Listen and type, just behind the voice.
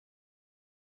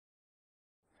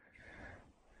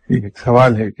ایک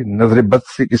سوال ہے کہ نظر بد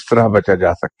سے کس طرح بچا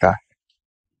جا سکتا ہے؟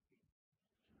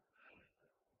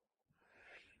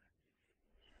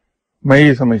 میں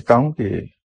یہ سمجھتا ہوں کہ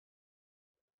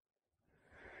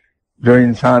جو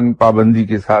انسان پابندی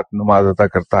کے ساتھ نماز ادا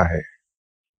کرتا ہے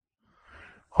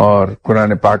اور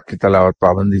قرآن پاک کی تلاوت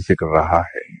پابندی سے کر رہا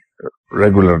ہے،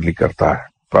 ریگولرلی کرتا ہے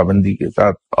پابندی کے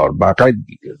ساتھ اور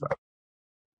باقاعدگی کے ساتھ،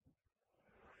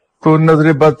 تو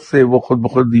نظر بد سے وہ خود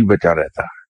بخود ہی بچا رہتا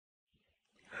ہے۔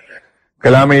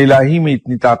 کلام الہی میں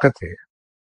اتنی طاقت ہے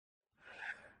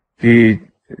کہ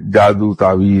جادو،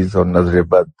 تعویذ اور نظر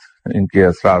بد، ان کے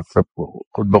اثرات سب کو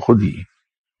خود بخود ہی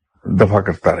دفع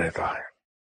کرتا رہتا ہے۔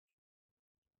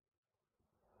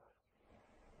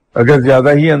 اگر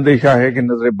زیادہ ہی اندیشہ ہے کہ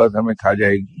نظر بد ہمیں کھا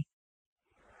جائے گی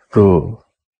تو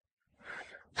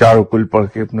چاروں کل پڑھ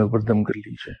کے اپنے اوپر دم کر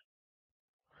لیجیے۔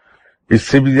 اس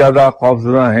سے بھی زیادہ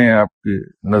خوفزدہ ہیں آپ کی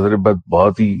نظر بد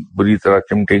بہت ہی بری طرح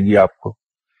چمٹے گی آپ کو،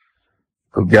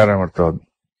 تو 11 مرتبہ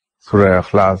سورہ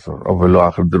اخلاص اور اول و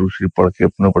آخر درود شریف پڑھ کے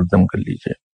اپنے اوپر دم کر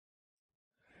لیجیے۔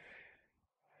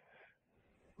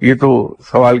 یہ تو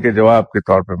سوال کے جواب کے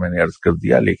طور پر میں نے عرض کر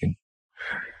دیا، لیکن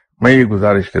میں یہ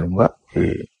گزارش کروں گا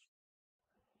کہ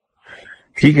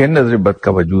ٹھیک ہے، نظر بد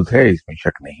کا وجود ہے، اس میں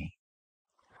شک نہیں،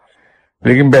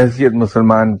 لیکن بحیثیت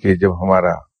مسلمان کے جب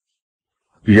ہمارا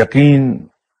یقین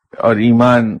اور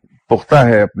ایمان پختہ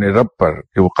ہے اپنے رب پر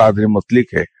کہ وہ قادر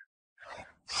مطلق ہے،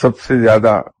 سب سے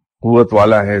زیادہ قوت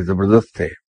والا ہے، زبردست ہے،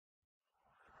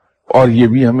 اور یہ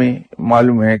بھی ہمیں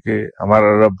معلوم ہے کہ ہمارا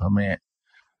رب ہمیں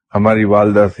ہماری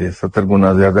والدہ سے 70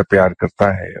 گنا زیادہ پیار کرتا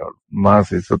ہے اور ماں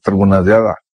سے 70 گنا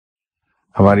زیادہ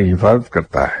ہماری حفاظت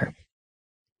کرتا ہے،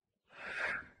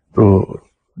 تو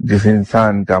جس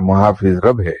انسان کا محافظ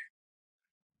رب ہے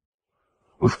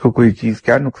اس کو کوئی چیز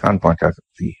کیا نقصان پہنچا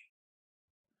سکتی ہے؟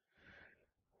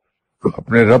 تو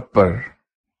اپنے رب پر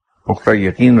پختہ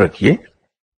یقین رکھیے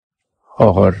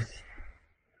اور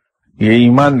یہ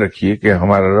ایمان رکھیے کہ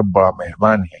ہمارا رب بڑا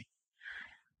مہربان ہے،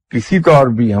 کسی طور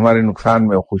بھی ہمارے نقصان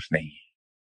میں وہ خوش نہیں ہے،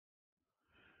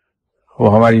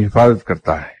 وہ ہماری حفاظت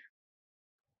کرتا ہے،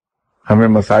 ہمیں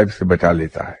مصائب سے بچا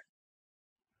لیتا ہے۔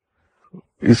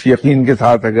 اس یقین کے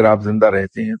ساتھ اگر آپ زندہ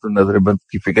رہتے ہیں تو نظر بد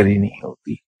کی فکر ہی نہیں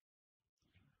ہوتی۔